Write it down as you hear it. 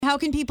how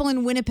can people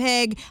in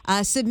Winnipeg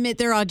submit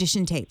their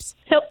audition tapes?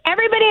 So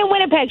everybody in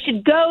Winnipeg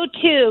should go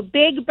to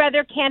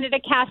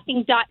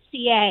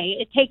bigbrothercanadacasting.ca.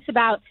 It takes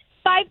about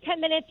 5-10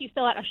 minutes. You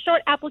fill out a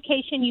short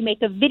application. You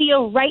make a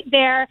video right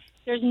there.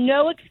 There's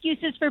no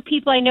excuses for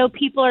people. I know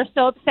people are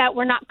so upset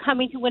we're not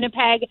coming to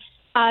Winnipeg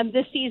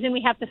this season.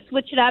 We have to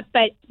switch it up,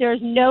 but there's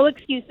no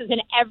excuses.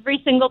 And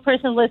every single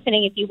person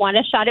listening, if you want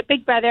a shot at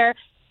Big Brother,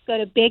 go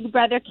to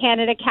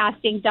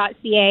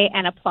bigbrothercanadacasting.ca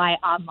and apply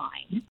online.